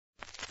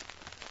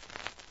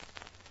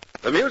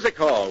The Music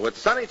Hall with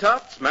Sonny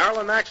Tufts,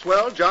 Marilyn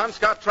Maxwell, John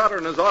Scott Trotter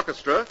and his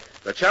orchestra,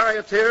 the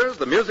Charioteers,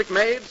 the Music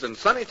Maids, and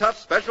Sonny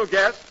Tufts' special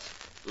guests,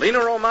 Lina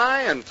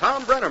Romay and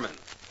Tom Brennerman.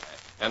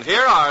 And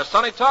here are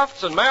Sonny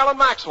Tufts and Marilyn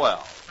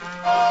Maxwell.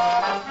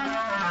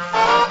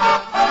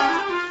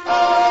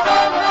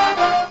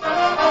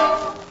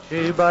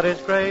 Gee, but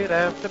it's great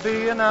after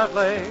being out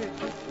late,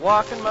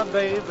 walking my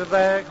baby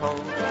back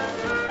home.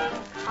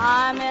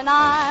 Arm in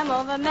arm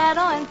over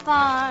meadow and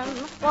farm,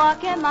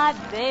 walking my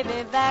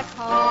baby back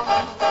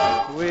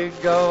home. We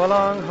go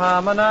along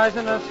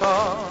harmonizing a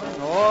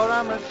song, or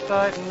I'm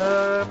reciting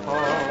a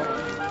poem.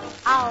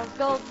 Hours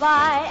go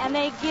by and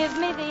they give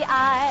me the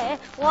eye,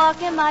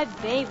 walking my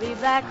baby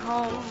back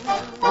home.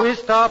 We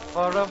stop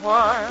for a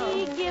while.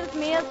 He gives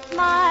me a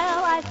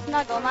smile, I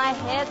snuggle my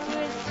head to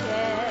his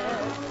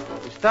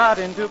chest. We start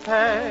into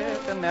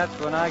pet, and that's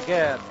when I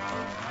get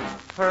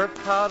her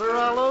powder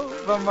all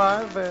over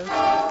my vest.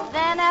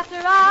 Then after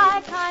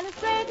I kind of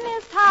straighten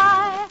his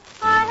tie,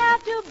 I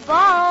have to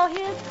borrow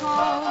his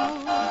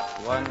comb.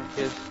 One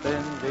kiss,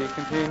 then we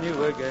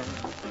continue again,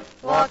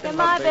 walking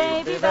my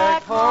baby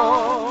back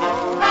home.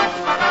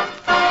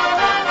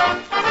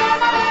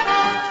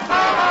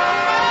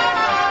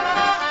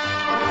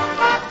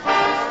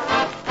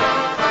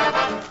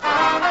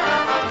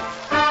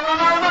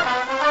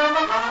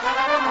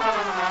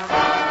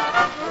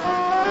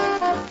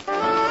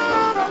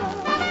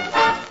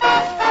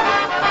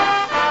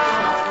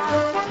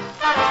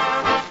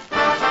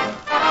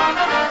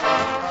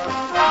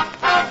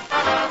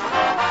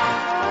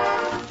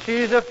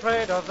 She's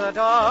afraid of the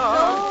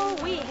dark.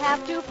 So we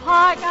have to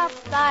park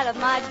outside of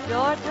my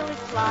door till it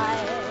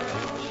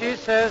flies. She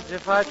says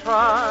if I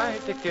try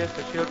to kiss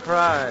her, she'll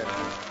cry.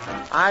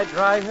 I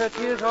dry her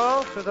tears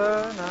all through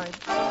the night.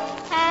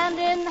 Hand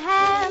in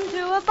hand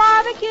to a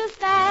barbecue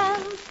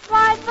stand,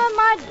 right from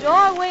my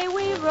doorway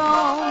we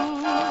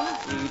roam.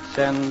 Eats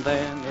and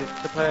then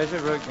it's a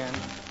pleasure again,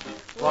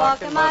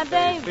 walking my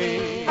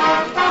baby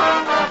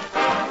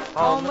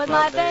home with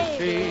my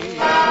baby,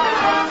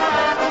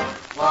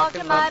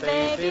 walking my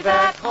baby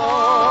back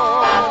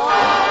home.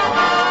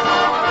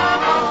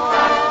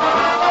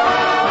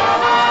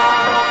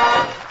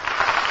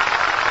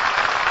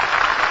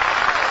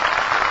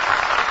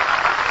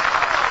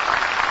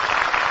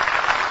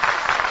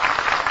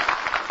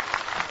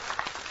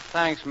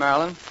 Thanks,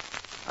 Marilyn.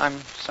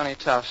 I'm Sonny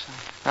Tufts.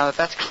 Now that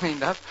that's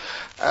cleaned up.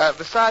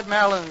 Beside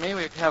Marilyn and me,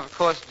 we have, of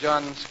course,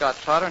 John Scott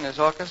Trotter and his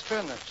orchestra,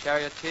 and the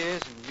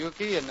Charioteers, and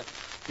Yuki, and the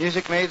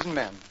Music Maids and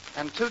Men.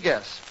 And two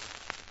guests.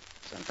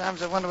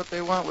 Sometimes I wonder what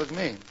they want with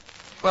me.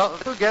 Well,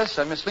 the two guests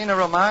are Miss Lina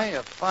Romay,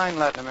 a fine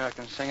Latin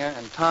American singer,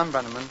 and Tom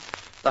Brennerman,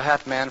 the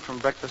hat man from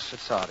Breakfast at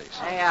Sardi's.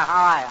 Hey, how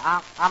are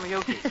you? I'm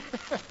Yuki.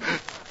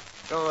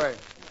 Go away.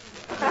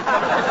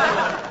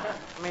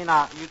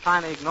 You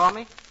trying to ignore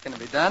me? Can it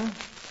be done?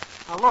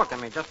 Now, look,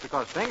 just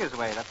because Finger's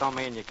away, that don't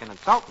mean you can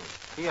insult me.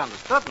 He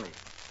understood me.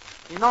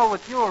 You know,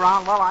 with you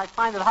around, well, I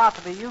find it hard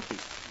to be Yuki.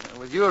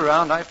 With you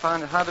around, I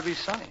find it hard to be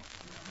Sonny.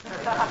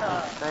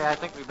 Say, I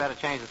think we better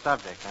change the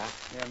subject, huh?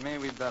 Yeah,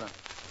 maybe we'd better.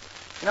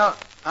 You know,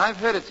 I've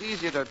heard it's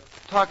easier to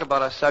talk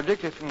about a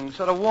subject if you can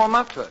sort of warm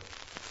up to it.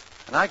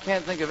 And I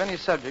can't think of any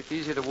subject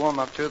easier to warm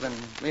up to than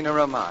Lina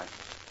Romay.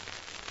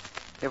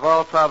 You've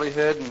all probably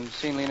heard and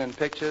seen Lina in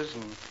pictures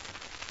and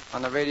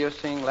on the radio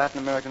singing Latin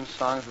American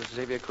songs with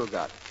Xavier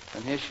Cugat.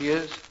 And here she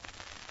is,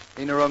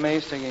 Lina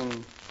Romay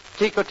singing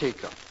Tico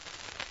Tico.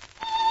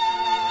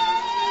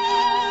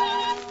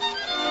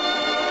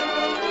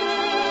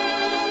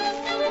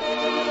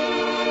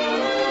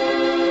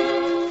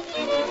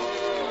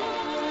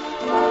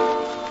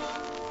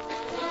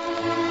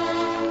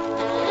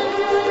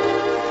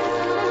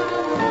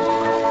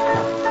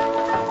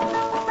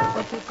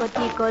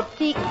 Tico,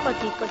 tico,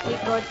 tico,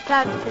 tico,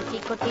 Tufts,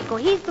 tico, tico,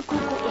 he's the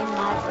cuckoo in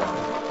my room.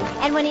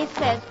 And when he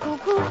says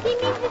cuckoo, he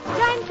means it's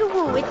time to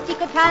woo. It's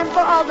tico time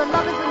for all the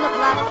lovers in the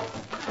block.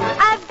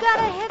 I've got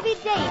a heavy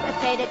date, a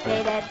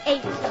pay at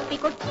 8.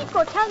 Tico,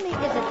 tico, tell me,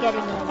 is it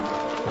getting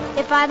late?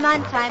 If I'm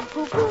on time,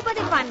 cuckoo, but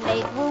if I'm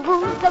late,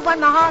 woo-woo, the one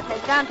my heart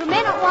has gone to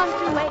may not want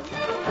to wait.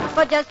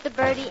 For just a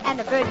birdie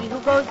and a birdie who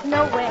goes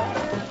nowhere.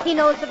 He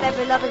knows of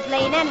every lover's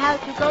lane and how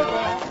to go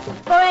there.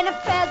 For in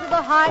affairs of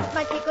the heart,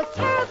 my Tico's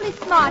terribly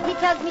smart. He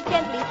tells me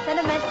gently,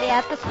 sentimentally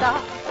at the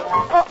start.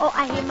 Oh, oh,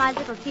 I hear my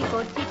little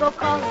Tico, Tico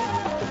calling.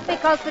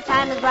 Because the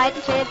time is right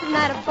and shades of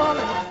night are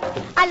falling.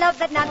 I love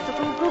that not so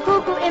cuckoo,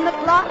 cuckoo in the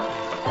clock.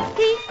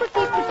 Tico,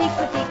 tico,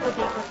 tico, tico,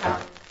 tico,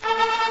 tock.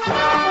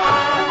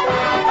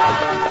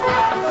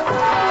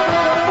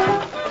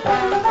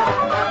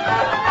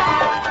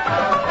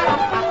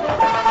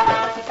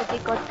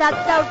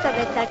 Salsa,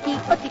 resta aquí,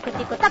 tico,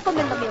 tico, está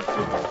comiendo mi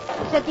hojita.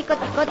 Ese tico,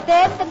 tico,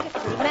 tengo que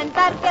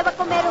experimentar que va a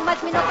comer un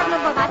más no va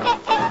a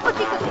tico,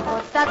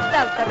 tico,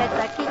 salsa,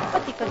 resta aquí,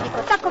 tico, tico,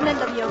 está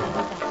comiendo mi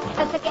hojita.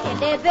 Sé que él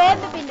le ve,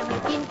 me vino mi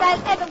quintal,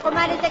 es un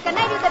comares de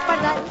canario de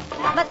pardal.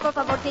 Mas por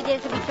favor, tire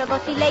esse bicho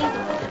docileiro,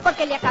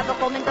 porque ele acaba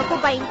comendo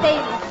Cuba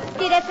inteiro.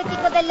 Tira esse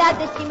tico de lá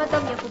de cima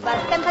do meu fubá,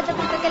 tanta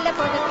prisa que ele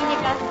pode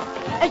ficar.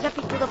 Eu já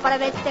fiz tudo para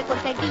ver se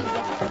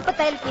conseguia,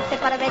 botar ele piste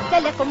para ver se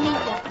ele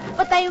comia.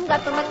 Botar um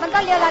gato, mas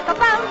mandou-lhe lá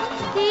capão.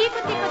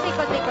 Tico, tico,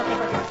 tico, tico,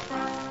 tico, tico.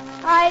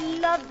 I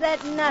love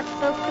that not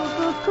so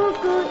cuckoo,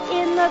 cuckoo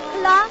in the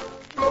clock.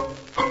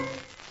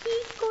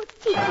 Tico,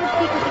 tico,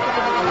 tico, tico,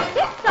 tico.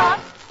 Tick-tock.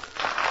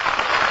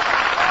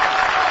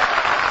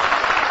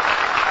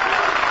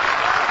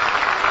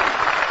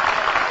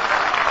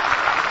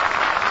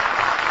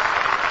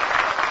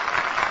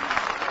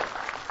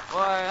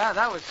 Boy,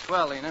 that was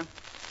swell, Lina.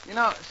 You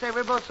know, say,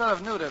 we're both sort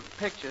of new to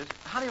pictures.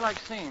 How do you like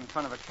seeing in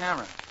front of a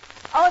camera?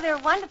 Oh, they're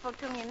wonderful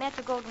to me in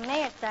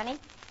Metro-Goldwyn-Mayer, Sonny.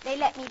 They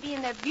let me be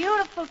in their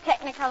beautiful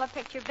Technicolor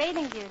picture,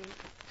 Bathing Beauty.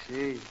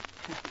 Gee,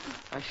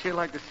 I sure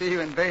like to see you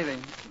in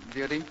bathing,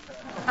 Beauty.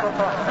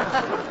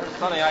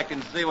 Sonny, I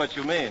can see what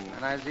you mean.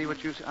 And I see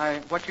what you see.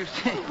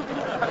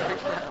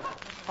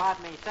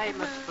 Pardon me. Say,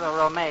 Miss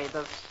Romay,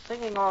 does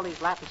singing all these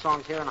Latin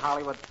songs here in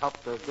Hollywood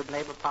help the good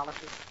neighbor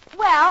policy?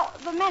 Well,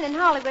 the men in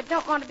Hollywood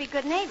don't want to be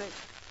good neighbors.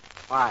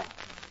 Why?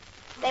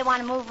 They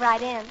want to move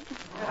right in.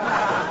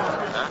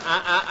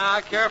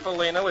 Careful,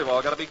 Lina. We've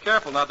all got to be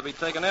careful not to be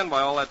taken in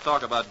by all that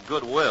talk about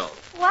goodwill.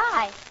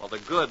 Why? Well, the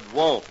good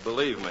won't,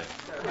 believe me.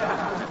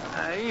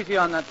 Easy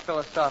on that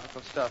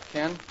philosophical stuff,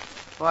 Ken.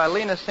 Why,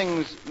 Lina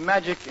sings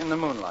Magic in the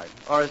Moonlight.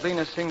 Or as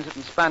Lina sings it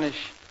in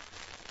Spanish,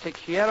 Te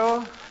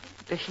quiero,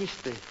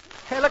 dijiste.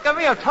 Hey, look at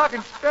me, I'm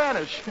talking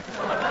Spanish.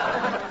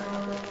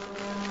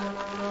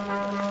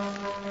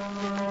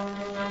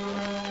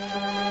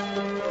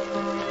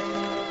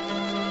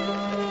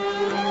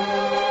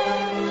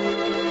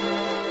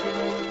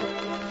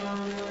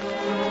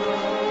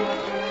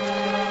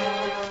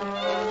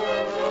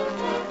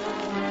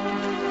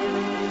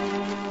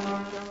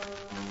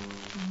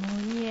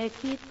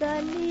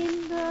 Muñequita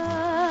linda,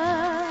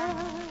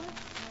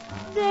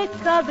 de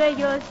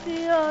cabellos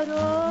de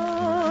oro,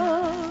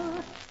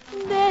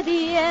 de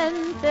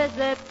dientes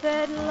de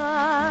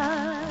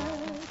perlas,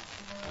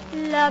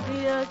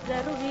 labios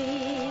de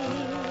rubí.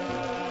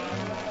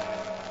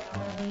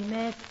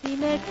 Dime si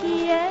me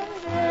quieres,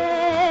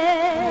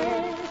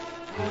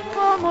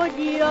 como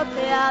yo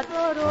te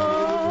adoro,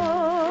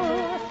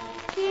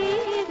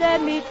 y de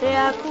mí te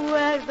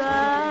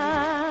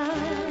acuerdas,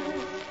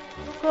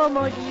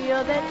 como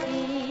yo de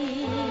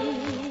ti.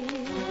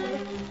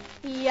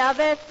 Y a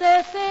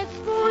veces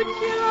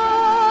escucho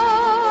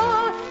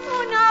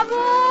una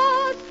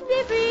voz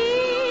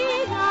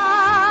divina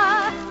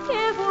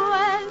que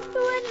vuelto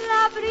en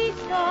la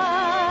brisa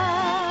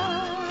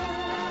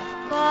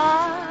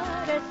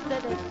parece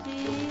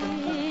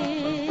decir: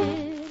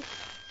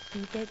 si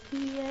te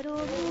quiero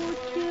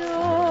mucho,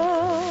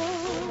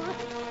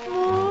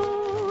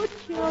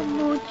 mucho,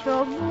 mucho,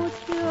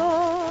 mucho,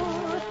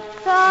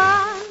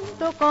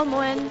 tanto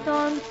como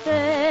entonces,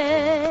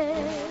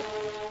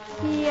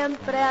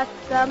 siempre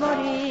hasta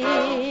morir.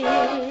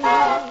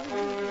 La,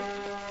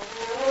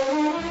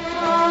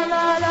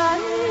 la, la,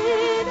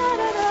 la,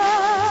 la, la.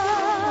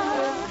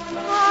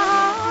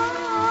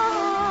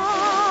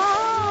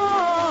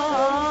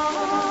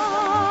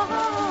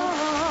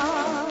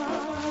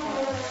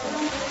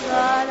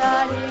 La, la,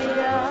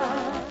 la.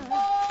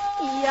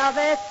 Y a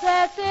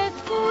veces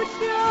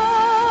escucho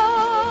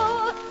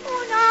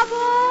una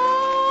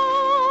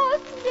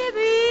voz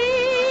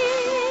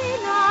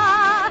divina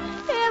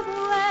que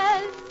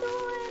vuelto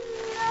en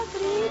la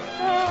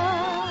brisa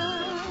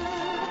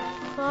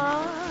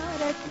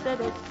parece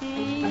decir: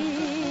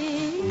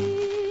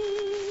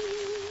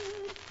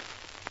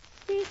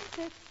 si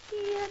te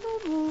quiero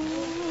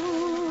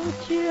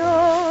mucho,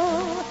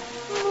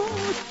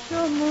 mucho,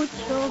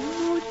 mucho,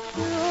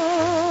 mucho,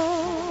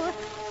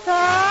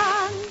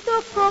 tanto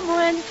como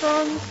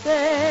entonces,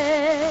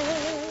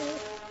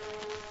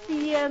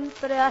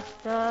 siempre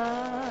hasta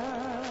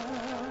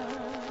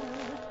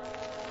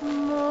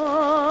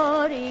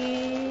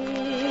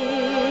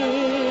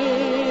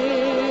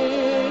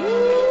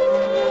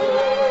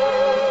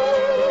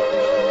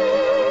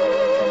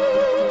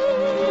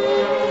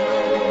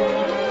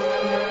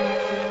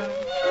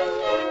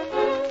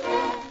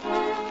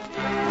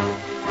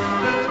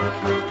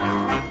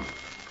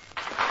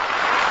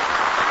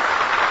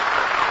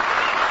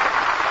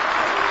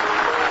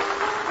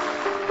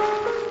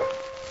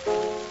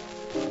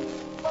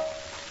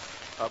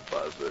A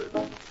buzzard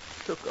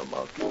took a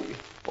monkey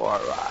for a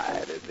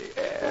ride in the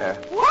air.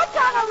 What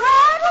kind of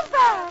ride was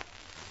that?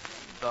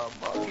 The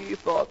monkey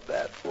thought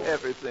that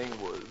everything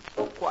was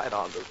quite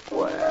on the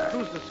square.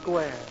 Who's the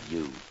square?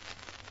 You.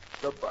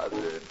 The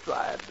buzzard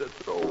tried to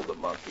throw the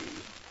monkey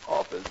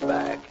off his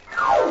back.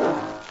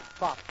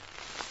 Pop.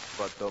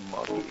 But the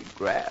monkey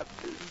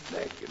grabbed his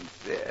neck and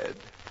said,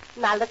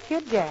 Now look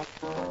here, Jack.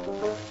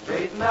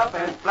 Straighten up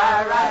and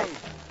fly right.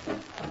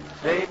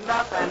 Straighten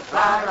up and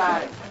fly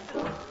right.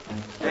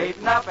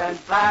 Straighten up and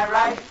fly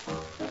right.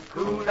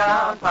 Cool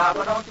down,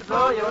 Papa, don't you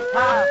blow your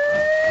top.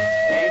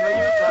 Ain't no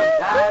use of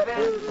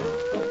diving.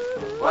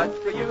 What's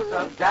the use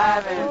of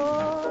diving?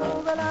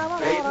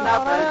 Straighten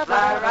up and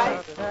fly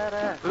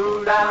right.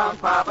 Cool down,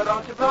 Papa,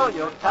 don't you blow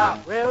your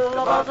top. Well, the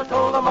buzzer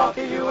told the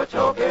monkey you were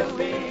choking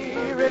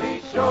me.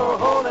 Really sure,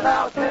 hold it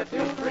out, set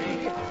you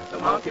free. The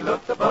monkey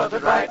looked the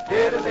buzzard right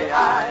dead in the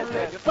eye.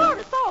 Said, you're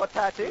sorry, so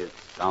attached.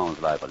 Sounds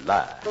like a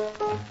lie.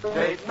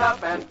 Straighten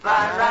up and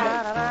fly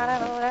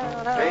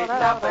right. Straighten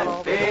up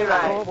and stay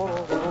right.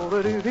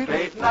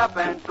 Straighten up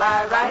and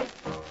fly right.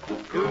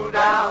 Cool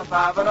down,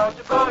 Papa, don't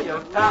you blow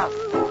your top.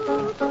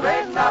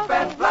 Straighten up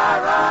and fly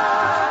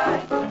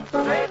right.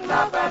 Straighten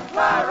up and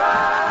fly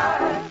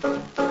right.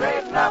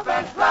 Straighten up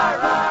and fly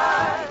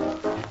right.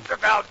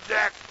 Look out,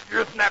 Jack.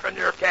 You're snapping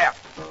your cap.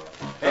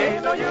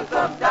 Ain't no use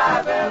of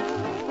diving.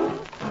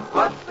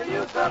 What's the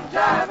use of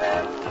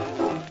jiving?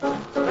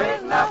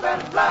 Straighten up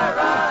and fly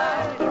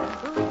right.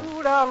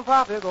 Cool down,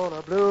 Pop, you're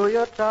gonna blow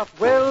your top.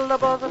 Well, the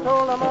buzzer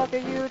told the monkey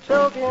you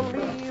choking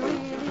me.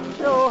 Really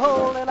sure,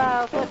 hold and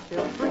I'll set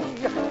you free.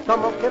 The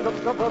monkey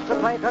looked the buzzer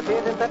right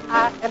dead in the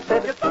eye and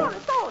said, you're sorry,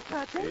 so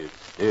attached. It's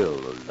still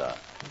a lie.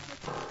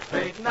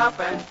 Straighten up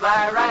and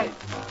fly right.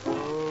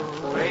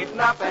 Straighten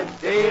up and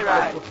stay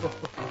right.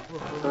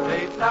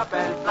 Straighten up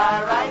and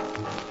fly right.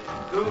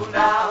 Cool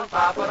down,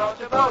 Papa, don't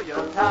you blow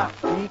your top.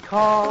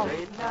 Because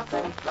Straighten up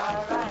and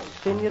fly right.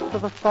 send you to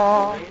the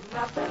fall. Straighten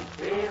up and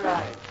stay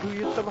right. Do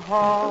you some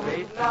harm?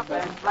 Straighten up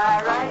and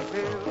fly right.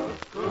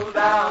 Cool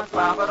down,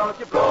 Papa, don't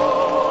you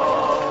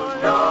blow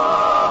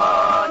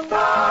your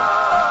top.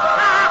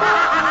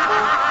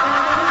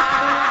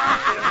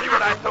 See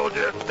what I told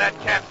you? That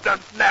cat's done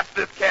snapped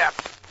this cap.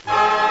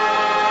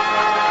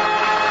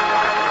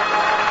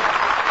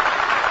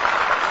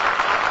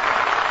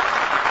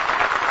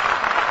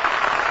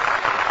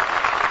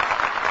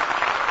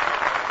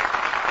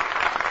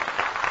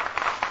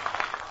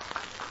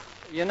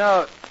 You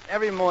know,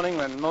 every morning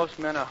when most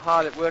men are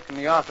hard at work in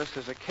the office,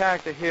 there's a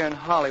character here in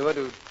Hollywood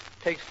who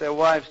takes their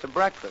wives to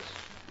breakfast.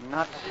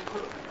 Not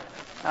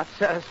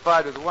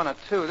satisfied with one or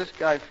two. This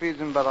guy feeds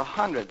them by the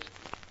hundreds.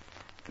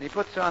 And he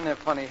puts on their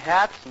funny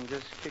hats and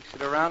just kicks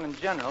it around in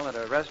general at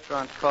a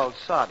restaurant called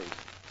Sardi's.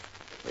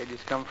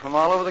 Ladies come from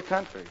all over the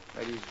country.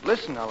 Ladies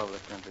listen all over the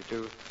country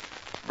to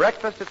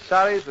Breakfast at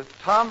Sardi's with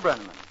Tom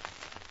Brenneman.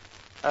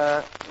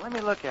 Let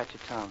me look at you,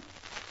 Tom.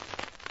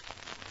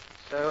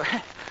 So,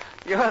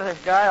 you're the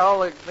guy all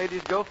the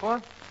ladies go for?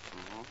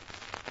 Mm-hmm.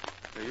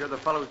 So you're the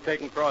fellow who's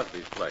taking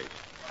Crosby's place.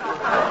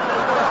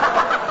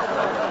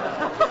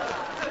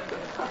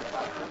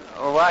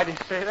 Oh, why do you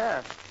say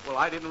that? Well,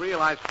 I didn't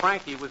realize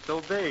Frankie was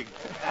so big.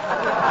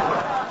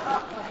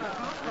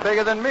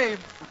 Bigger than me.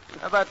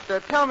 But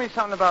tell me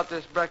something about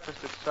this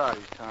breakfast at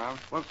Sardi's, Tom.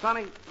 Well,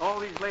 Sonny, all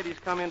these ladies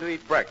come in to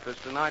eat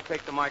breakfast, and I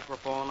take the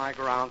microphone, I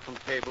go around from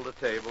table to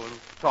table and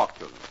talk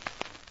to them.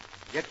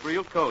 Get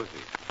real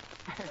cozy.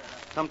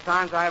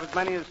 Sometimes I have as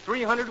many as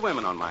 300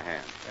 women on my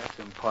hands. That's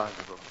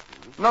impossible.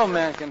 No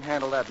man can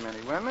handle that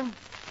many women.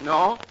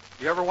 No?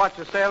 You ever watch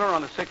a sailor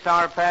on a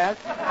 6-hour pass?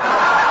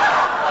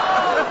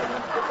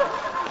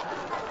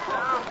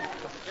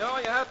 You know,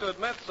 you have to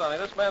admit, Sonny,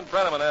 this man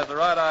Brenneman has the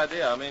right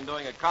idea. I mean,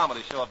 doing a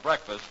comedy show at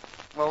breakfast.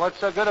 Well, what's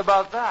so good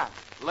about that?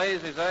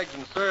 Lays his eggs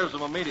and serves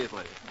them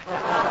immediately.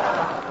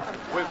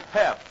 With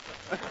pep.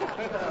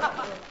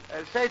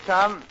 Say,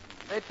 Tom,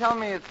 they tell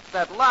me it's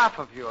that laugh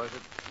of yours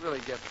that really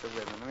gets the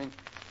women. I mean,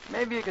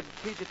 maybe you could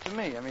teach it to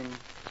me. I mean,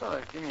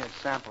 sort of give me a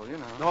sample, you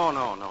know. No,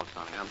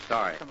 Sonny, I'm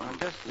sorry. Come on,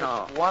 just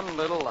No. one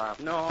little laugh.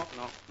 No.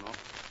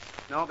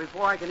 No,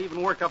 before I can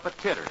even work up a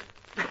titter.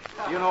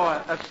 You know,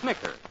 a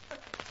snicker.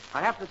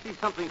 I have to see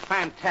something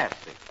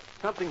fantastic.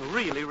 Something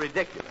really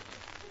ridiculous.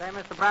 Say,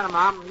 Mr. Brenham,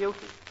 I'm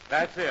Yuki.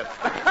 That's it.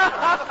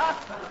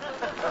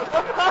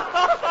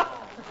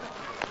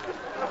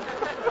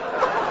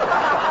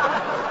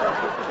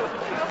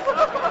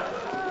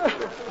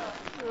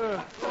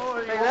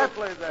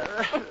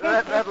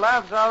 That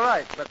laugh's all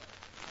right, but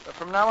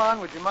from now on,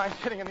 would you mind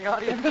sitting in the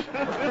audience?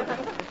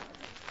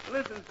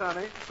 Listen,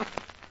 Sonny,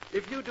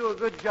 if you do a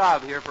good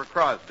job here for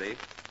Crosby,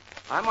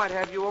 I might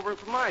have you over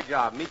for my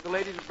job. Meet the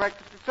ladies at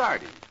breakfast at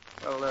Sardi's.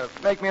 Well,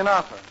 make me an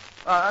offer.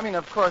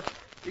 Of course,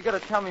 you got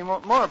to tell me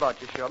more about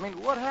your show. I mean,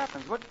 what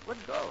happens? What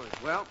goes?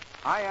 Well,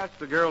 I ask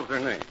the girls their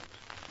names,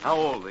 how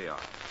old they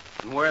are,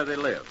 and where they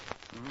live.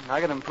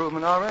 I got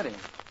improvement already.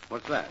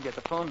 What's that? Get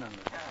the phone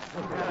number.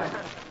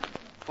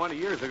 20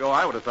 years ago,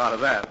 I would have thought of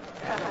that.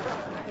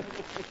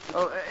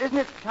 Well, isn't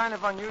it kind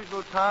of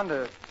unusual, Tom,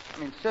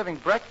 serving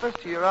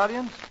breakfast to your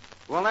audience?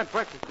 Well, that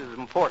breakfast is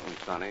important,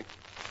 Sonny.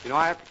 You know,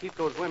 I have to keep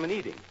those women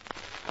eating.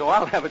 So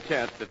I'll have a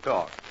chance to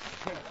talk.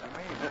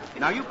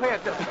 Now, you pay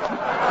attention.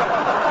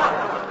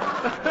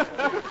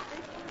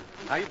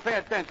 Now, you pay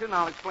attention, and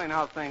I'll explain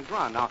how things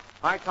run. Now,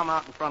 I come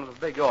out in front of a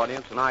big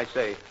audience, and I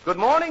say, "Good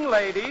morning,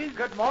 ladies."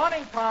 Good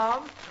morning,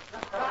 Tom.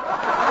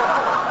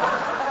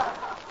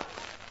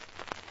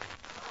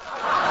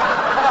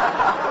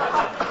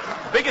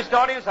 Biggest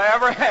audience I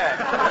ever had.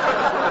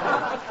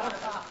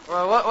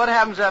 Well, what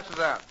happens after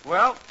that?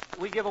 Well,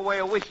 we give away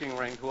a wishing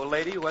ring to a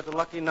lady who has a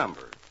lucky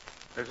number.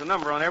 There's a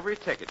number on every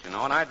ticket, you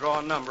know, and I draw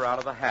a number out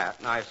of the hat,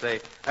 and I say,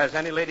 has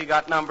any lady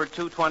got number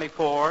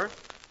 224?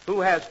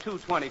 Who has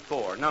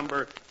 224?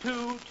 Number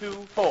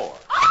 224. Oh,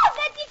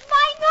 that is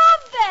my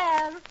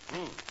number.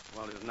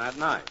 Well, isn't that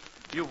nice?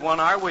 You've won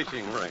our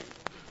wishing ring.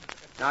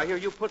 Now, here,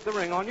 you put the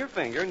ring on your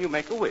finger, and you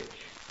make a wish.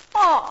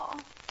 Oh,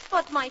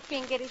 but my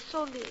finger is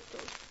so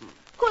little.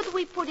 Could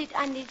we put it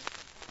on this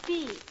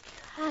big,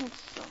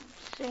 handsome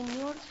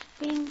senor's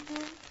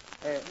finger?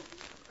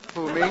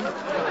 Who, me?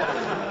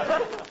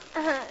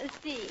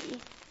 See.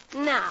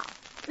 Now,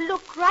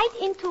 look right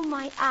into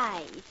my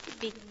eyes,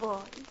 big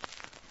boy.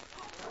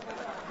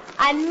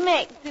 And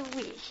make the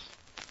wish.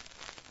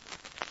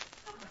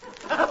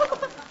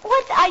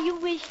 What are you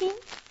wishing?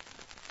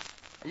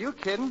 Are you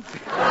kidding?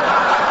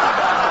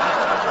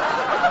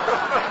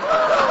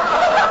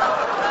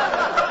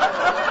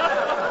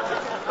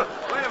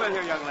 Wait a minute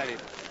here, young lady.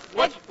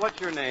 What's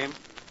your name?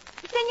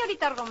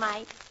 Senorita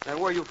Romay. And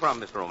where are you from,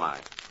 Miss Romay?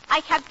 I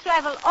have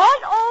traveled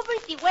all over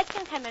the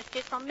Western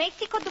Hemisphere, from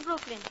Mexico to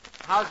Brooklyn.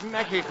 How's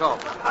Mexico?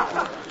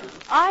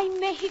 Ay,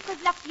 México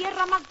es la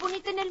tierra más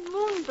bonita en el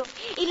mundo.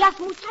 Y las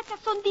muchachas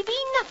son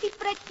divinas y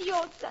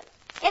preciosas.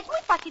 Es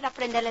muy fácil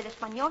aprender el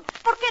español.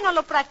 ¿Por qué no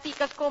lo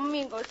practicas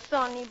conmigo,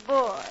 Sonny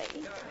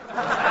boy?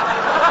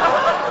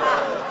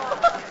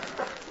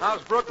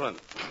 How's Brooklyn?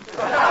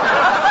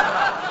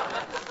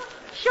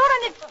 Sure,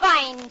 and it's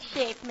fine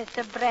shape,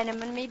 Mr.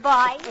 Brenneman, me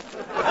boy.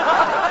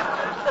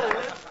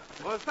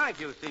 Well, thank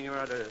you,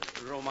 Senorita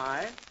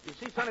Romay. You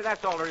see, Sonny,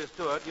 that's all there is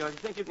to it. You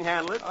think you can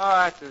handle it? Oh,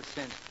 that's a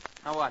cinch.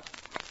 Now watch.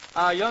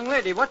 Young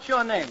lady, what's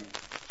your name?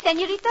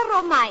 Senorita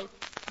Romay,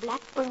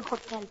 Blackburn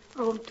Hotel,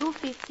 room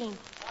 215.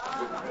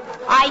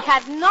 I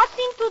have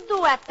nothing to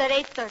do after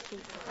 8:30.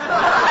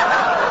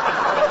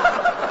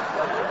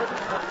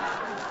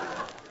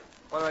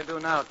 What do I do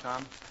now,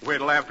 Tom? Wait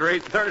till after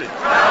 8:30.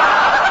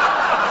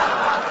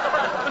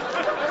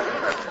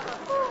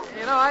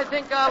 You know, I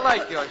think I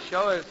like your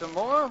show. Is there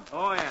more?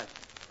 Oh, yes.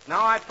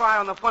 Now I try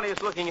on the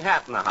funniest-looking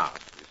hat in the house,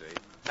 you see.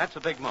 That's a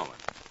big moment.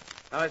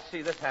 Now, let's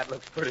see. This hat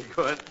looks pretty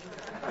good.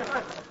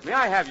 May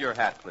I have your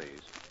hat,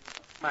 please?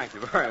 Thank you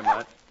very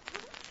much.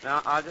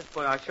 Now, I'll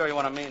show you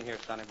what I mean here,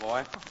 Sonny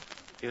boy.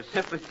 You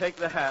simply take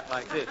the hat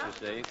like this, you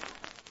see,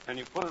 and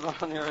you put it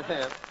on your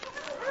head.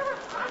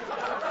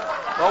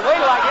 Well, wait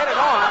till I get it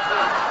on.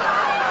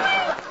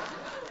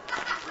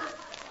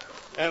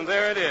 And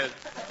there it is.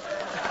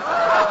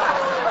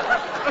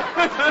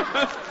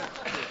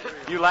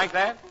 You like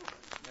that?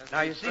 Yes,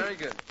 Now, you see, very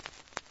good.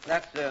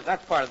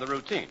 That's part of the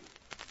routine.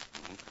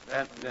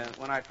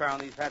 When I try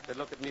on these hats, they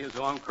look at me as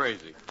though I'm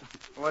crazy.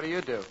 What do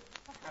you do?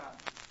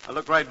 I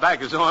look right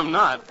back as though I'm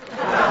not.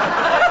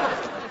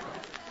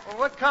 Well,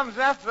 what comes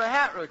after the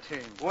hat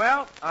routine?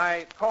 Well,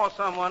 I call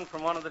someone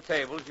from one of the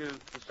tables. You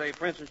say,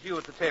 for instance, you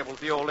at the table with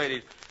the old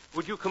ladies.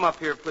 Would you come up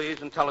here,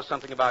 please, and tell us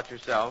something about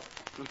yourself?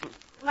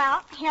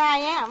 Well, here I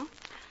am.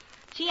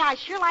 Gee, I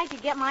sure like to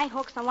get my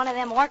hooks on one of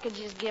them orchids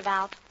you give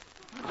out.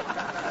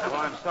 Well,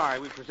 I'm sorry.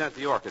 We present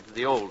the orchid to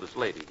the oldest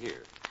lady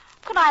here.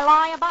 Could I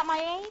lie about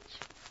my age?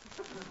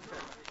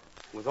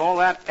 With all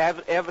that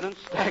evidence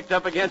stacked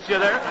up against you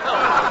there?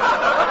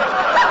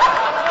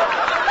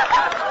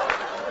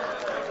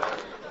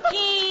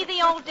 Gee,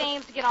 the old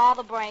dames get all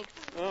the breaks.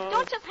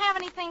 Don't just have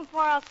anything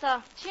for us,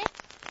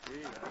 chicks?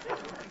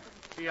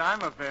 Gee,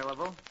 I'm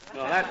available.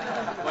 No,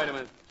 wait a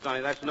minute,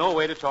 Sonny. That's no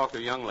way to talk to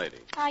a young lady.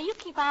 You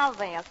keep out of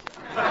this.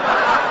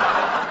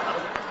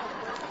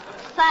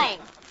 Say,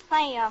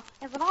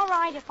 is it all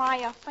right if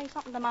I say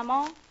something to my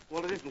mom?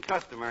 Well, it isn't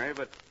customary,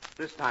 but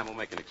this time we'll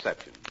make an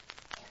exception.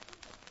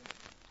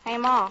 Hey,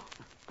 Ma,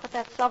 put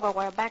that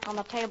silverware back on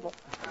the table.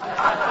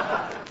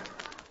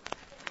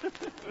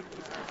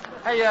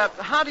 Hey,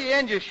 how do you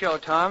end your show,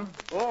 Tom?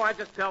 Oh, I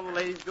just tell the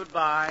ladies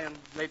goodbye, and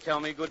they tell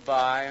me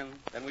goodbye, and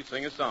then we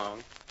sing a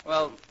song.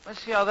 Well,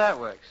 let's see how that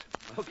works.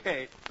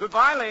 Okay.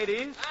 Goodbye,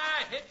 ladies.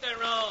 Hit the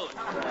road.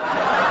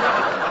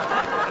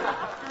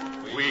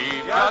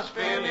 We just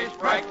finished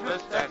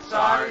breakfast at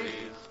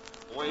Sardi's.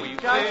 We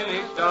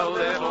finished a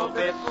little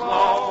bit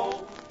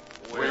slow.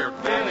 We're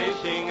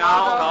finishing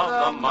out of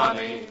the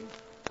money.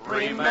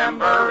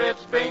 Remember,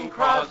 it's Bing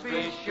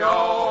Crosby's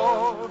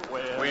show.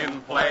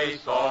 Win,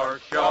 place, or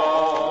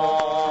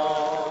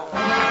show.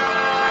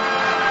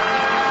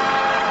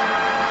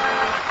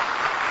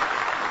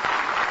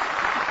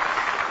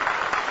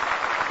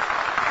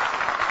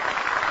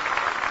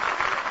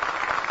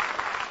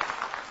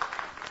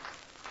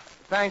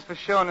 Thanks for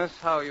showing us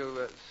how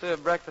you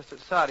serve breakfast at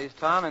Sardi's,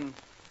 Tom. And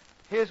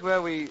here's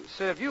where we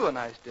serve you a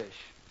nice dish.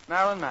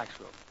 Marilyn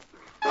Maxwell.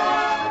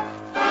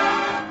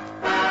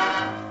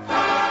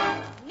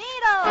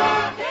 Needle,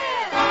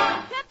 pin,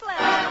 triplet,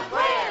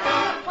 twin.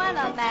 When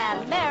a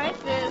man marries,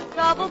 his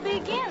trouble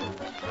begins.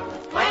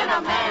 When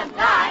a man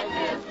dies,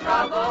 his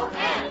trouble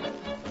ends.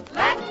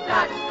 Let's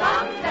touch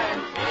thumbs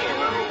and see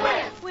who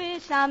wins.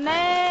 Wish I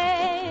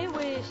may,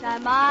 wish I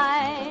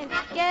might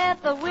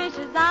get the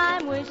wishes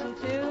I'm wishing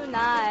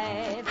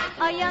tonight.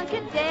 A young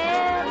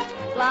cadet,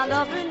 blonde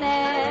or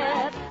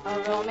brunette, a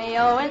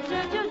Romeo and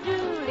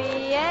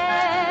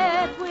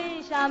Juliet.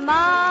 Wish I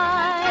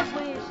might,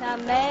 wish I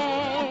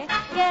may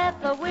get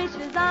the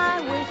wishes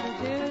I'm wishing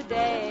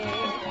today.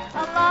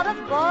 A lot of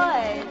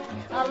boys,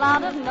 a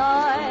lot of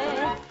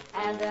noise,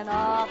 and an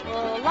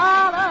awful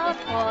lot of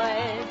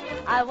toys.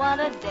 I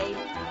want a date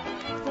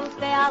who'll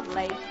stay out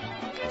late,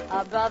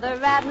 a brother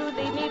rat who'll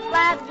leave me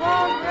flat,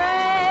 won't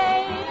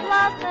break,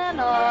 plus an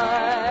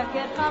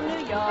orchid from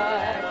New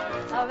York.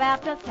 A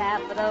raptor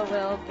taffeta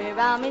will be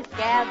round me,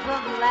 scads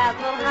of lads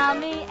will hound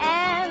me,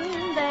 and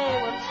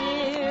they will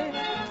cheer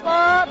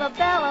for the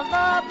belle of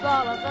the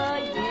ball of the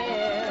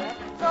year.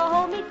 So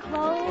hold me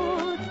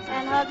close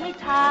and hug me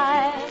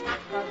tight,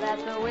 'cause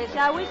that's a wish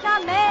I wish I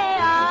may,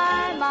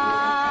 I might.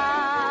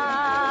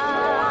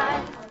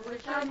 I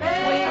wish I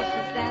may. Wish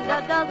to send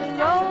a dozen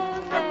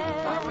roses.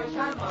 I wish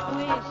I might.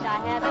 Wish I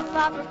had the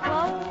proper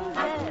clothes.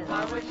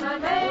 I wish I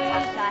may.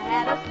 Wish I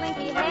had a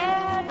slinky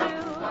hairdo.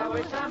 I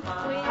wish I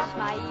might. Wish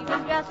my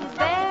evening dress was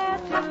there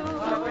too.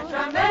 I wish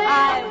I may.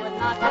 I would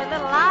knock your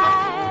little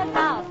eyes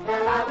out.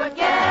 I would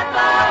get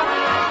the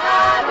wish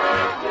I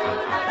wish to.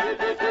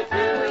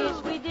 Wish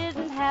we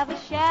didn't have a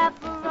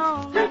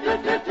chaperone.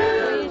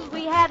 Wish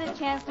we had a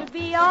chance to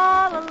be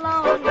all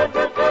alone.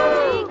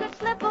 We could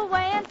slip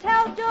away and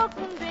tell jokes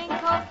and drink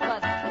Coke,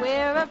 but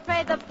we're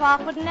afraid the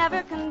prof would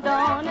never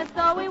condone it,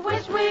 so we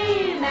wish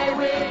we may,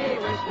 we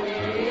wish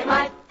we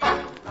might.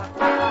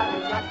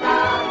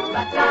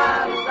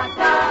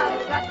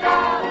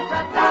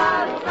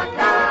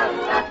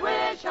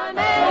 Wish I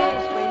may.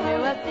 Wish we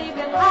knew a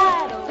secret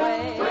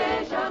hideaway.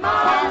 Wish I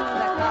might. And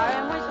the car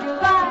in which to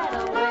ride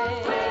away.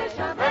 Wish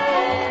I may.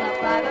 In a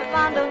private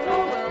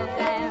rendezvous we'll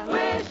dance.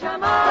 Wish I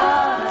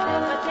might. An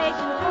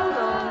invitation to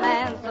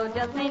romance, so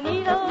just may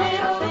need a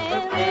little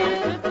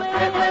chance to twin.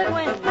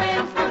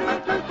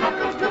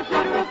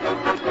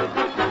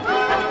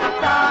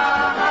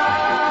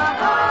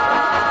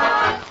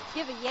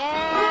 Give a yell,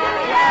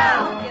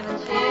 give a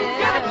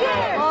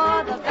cheer, for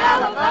the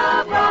belle of the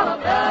brawl of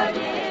the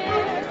year.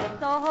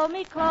 So hold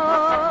me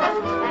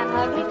close and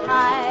hug me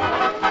tight,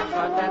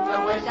 'cause that's a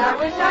wish I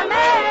may.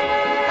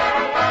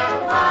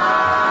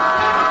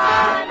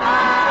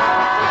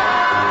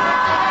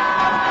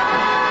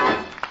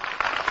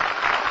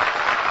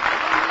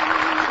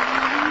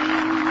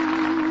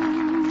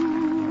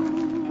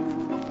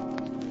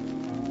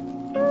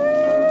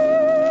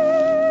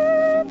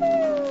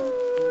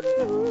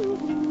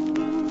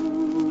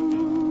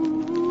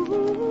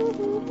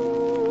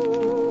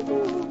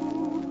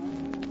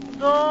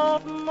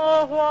 Don't know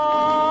why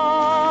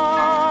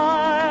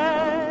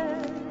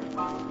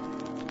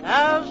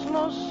there's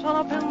no sun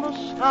up in the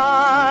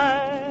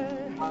sky.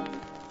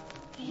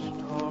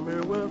 Stormy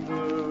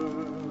weather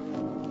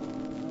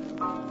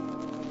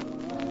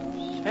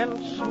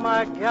since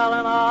my gal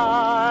and I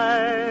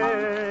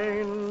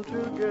ain't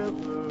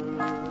together.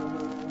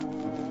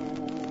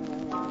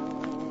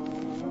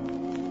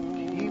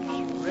 Keeps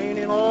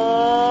raining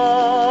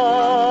all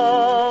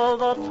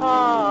the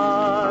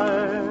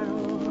time.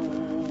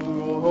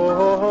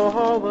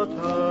 All the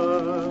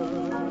time.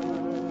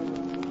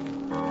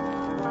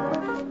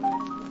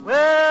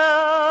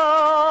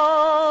 Well,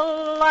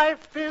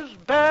 life is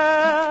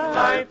bare.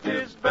 Life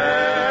is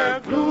bare.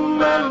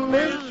 Gloom and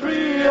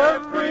misery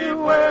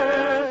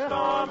everywhere.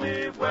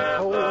 Stormy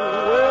weather.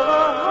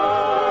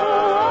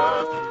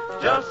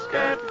 Just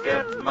can't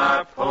get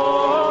my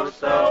poor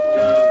self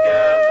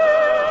together.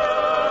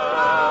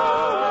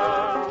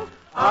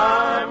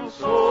 I'm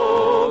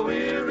so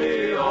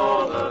weary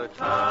all the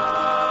time.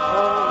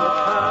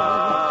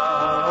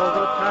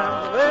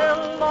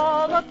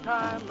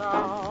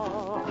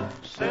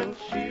 Since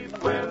she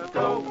went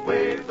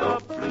away, the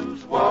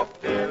blues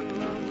walked in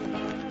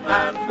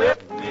and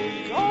with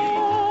me.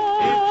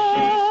 If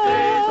she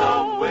stays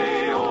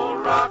away, old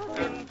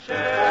rocking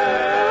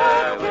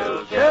chair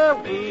will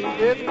get me.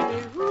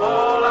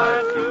 All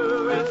I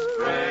do is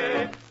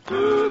pray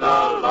to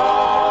the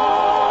Lord.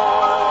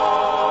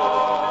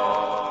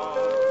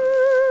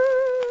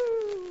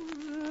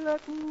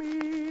 Let me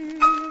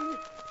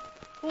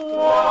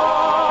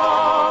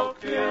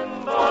walk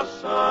in the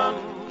sun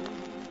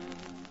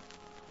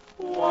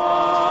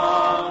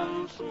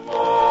once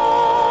more.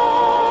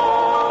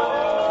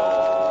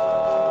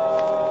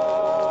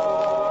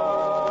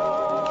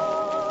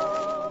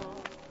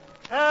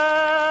 And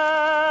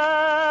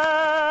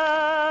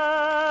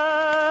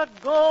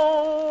go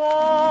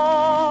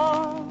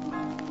on.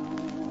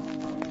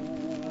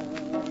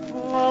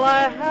 All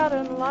I had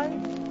in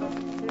life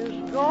is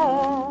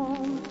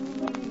gone.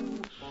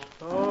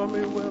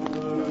 Stormy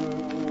weather.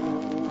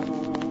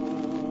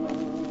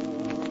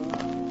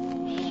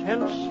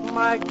 Since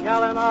my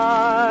gal and I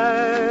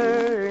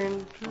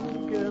ain't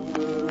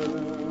together,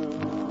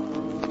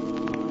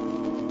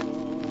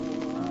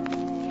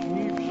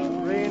 keeps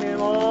raining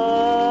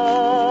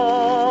all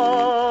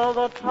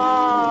the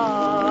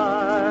time.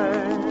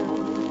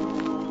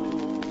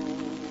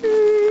 Keeps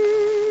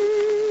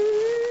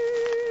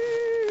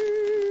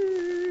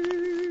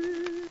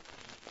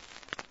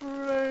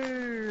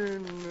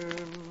raining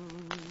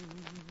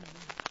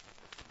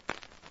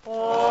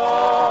all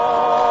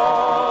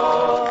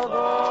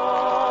the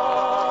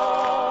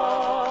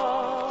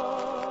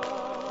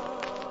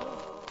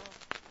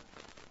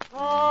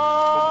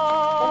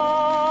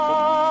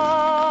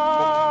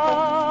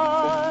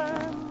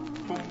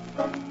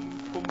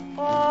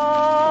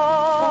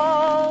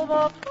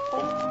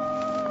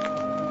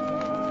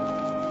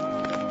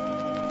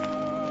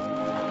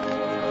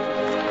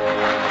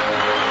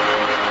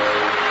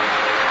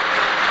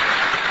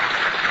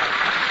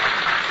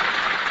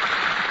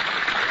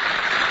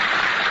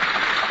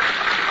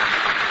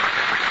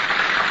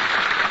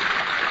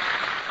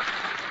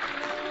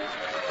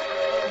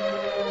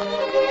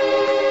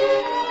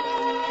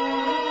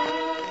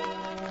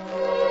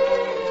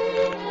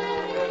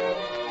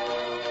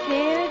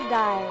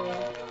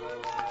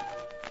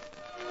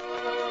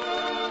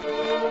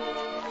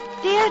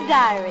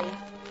diary.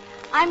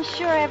 I'm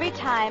sure every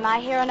time I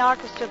hear an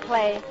orchestra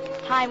play,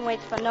 Time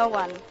Waits for No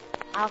One,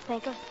 I'll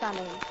think of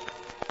Sonny.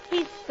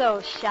 He's so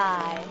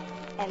shy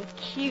and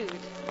cute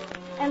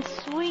and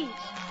sweet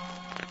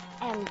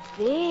and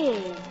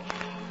big.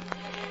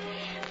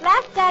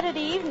 Last Saturday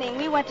evening,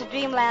 we went to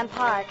Dreamland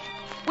Park.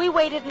 We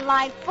waited in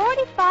line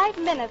 45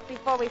 minutes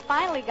before we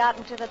finally got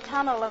into the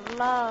tunnel of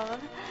love.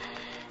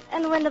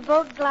 And when the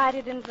boat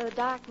glided into the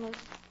darkness,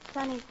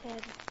 Sonny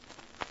said,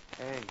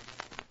 Hey,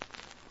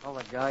 all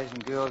the guys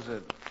and girls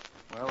are,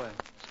 well, they're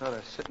sort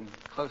of sitting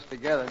close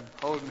together,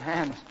 holding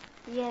hands.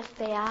 Yes,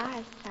 they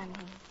are,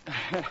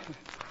 Sonny.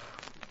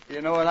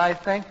 You know what I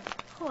think?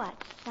 What,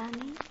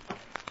 Sonny?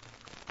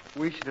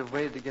 We should have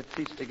waited to get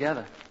seats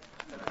together.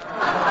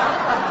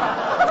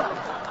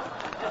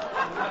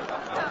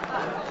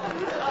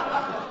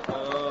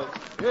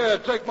 Here,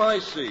 take my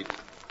seat.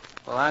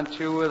 Well, aren't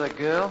you with a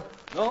girl?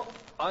 No,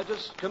 I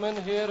just come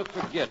in here to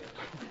forget.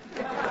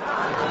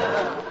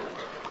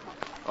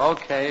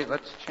 Okay,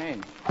 let's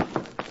change.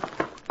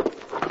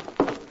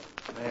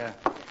 There.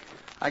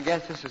 I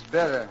guess this is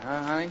better,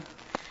 huh, honey?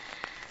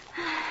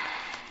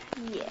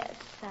 Yes,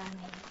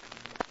 Sonny.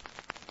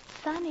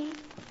 Sonny,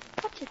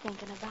 what you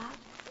thinking about?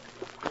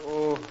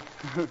 Oh,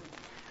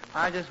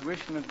 I just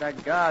wishing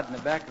that guard in the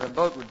back of the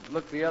boat would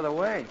look the other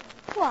way.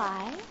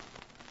 Why?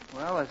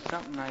 Well, it's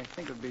something I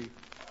think would be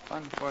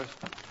fun for us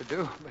to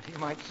do, but he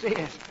might see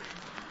us.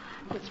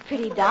 It's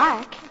pretty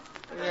dark.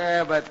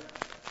 Yeah, but,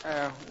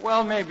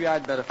 well, maybe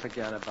I'd better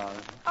forget about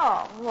it.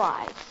 Oh,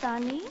 why,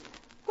 Sonny?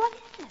 What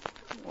is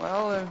it?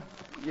 Well,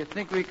 you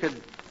think we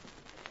could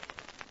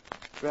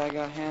drag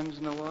our hands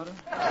in the water?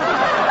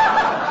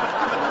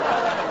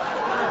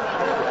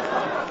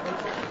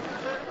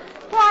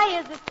 Why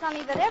is it,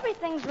 Sonny, that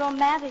everything's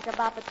romantic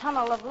about the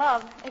tunnel of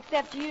love,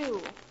 except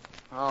you?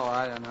 Oh,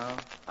 I don't know.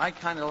 I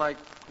kind of like,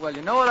 well,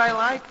 you know what I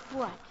like?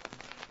 What?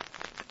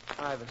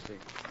 Privacy.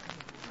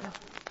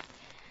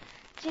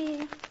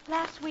 Gee,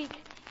 last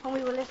week when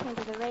we were listening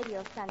to the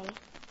radio, Sonny,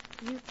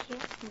 you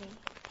kissed me.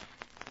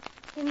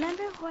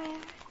 Remember where?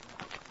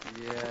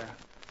 Yeah.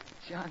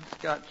 John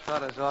Scott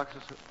Trotter's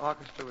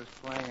orchestra was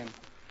playing, and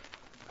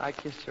I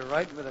kissed you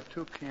right where the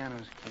two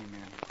pianos came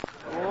in.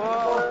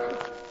 Whoa!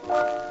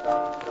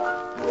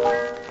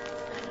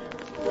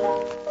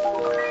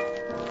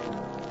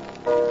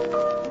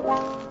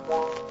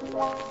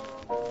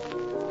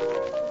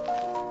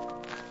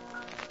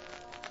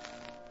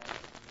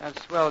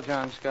 That's swell,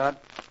 John Scott.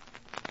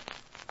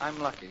 I'm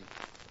lucky.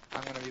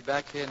 I'm going to be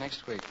back here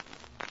next week.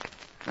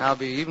 And I'll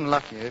be even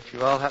luckier if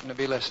you all happen to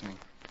be listening.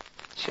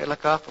 Sure,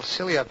 look awful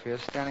silly up here,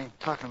 standing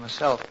talking to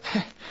myself.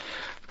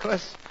 Of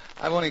course,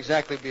 I won't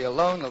exactly be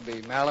alone. There'll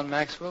be Marilyn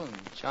Maxwell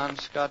and John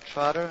Scott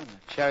Trotter and the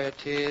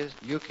Charioteers,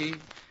 Yuki,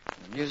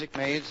 and the Music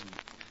Maids,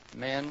 and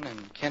Men,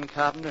 and Ken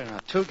Carpenter, and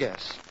our two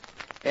guests.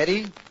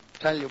 Eddie,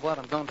 tell you what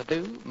I'm going to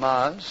do,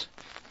 Mars,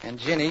 and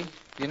Ginny,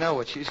 you know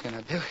what she's going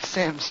to do,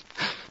 Sims.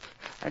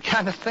 I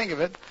kind of think of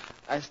it.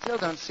 I still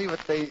don't see what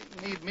they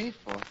need me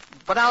for.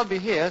 But I'll be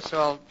here, so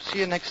I'll see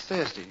you next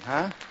Thursday,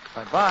 huh?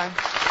 Bye-bye.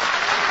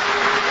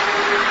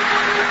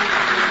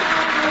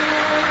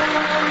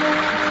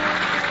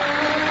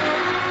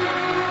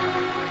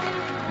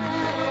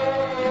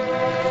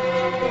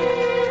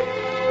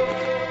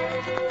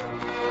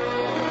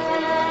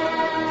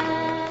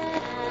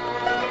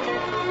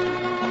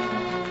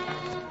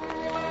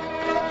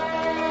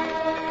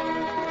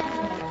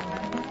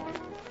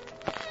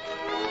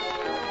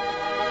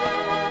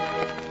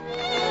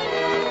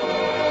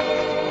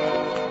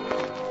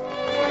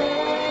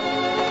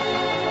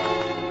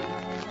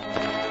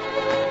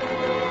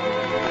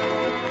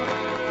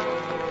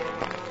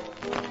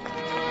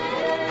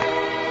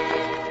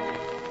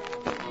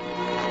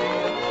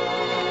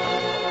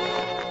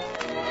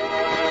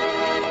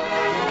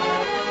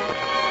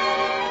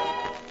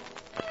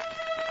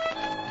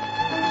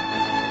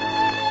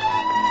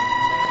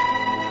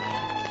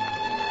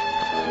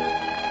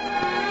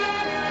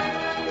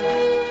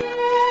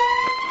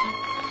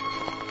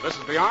 This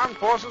is the Armed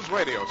Forces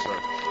Radio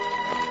Service.